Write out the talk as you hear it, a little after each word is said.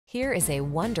Here is a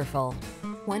wonderful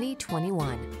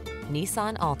 2021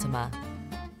 Nissan Altima.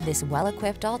 This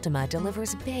well-equipped Altima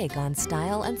delivers big on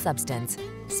style and substance,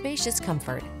 spacious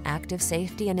comfort, active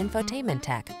safety and infotainment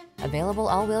tech, available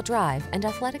all-wheel drive and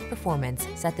athletic performance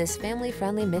set this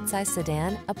family-friendly midsize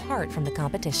sedan apart from the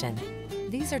competition.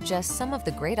 These are just some of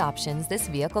the great options this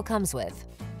vehicle comes with: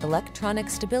 electronic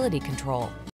stability control,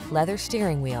 leather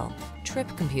steering wheel, trip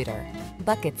computer,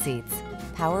 bucket seats,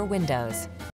 power windows,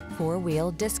 four-wheel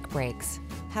disc brakes,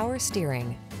 power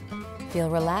steering.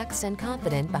 Feel relaxed and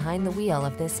confident behind the wheel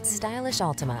of this stylish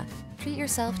Altima. Treat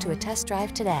yourself to a test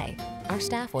drive today. Our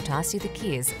staff will toss you the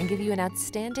keys and give you an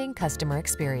outstanding customer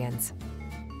experience.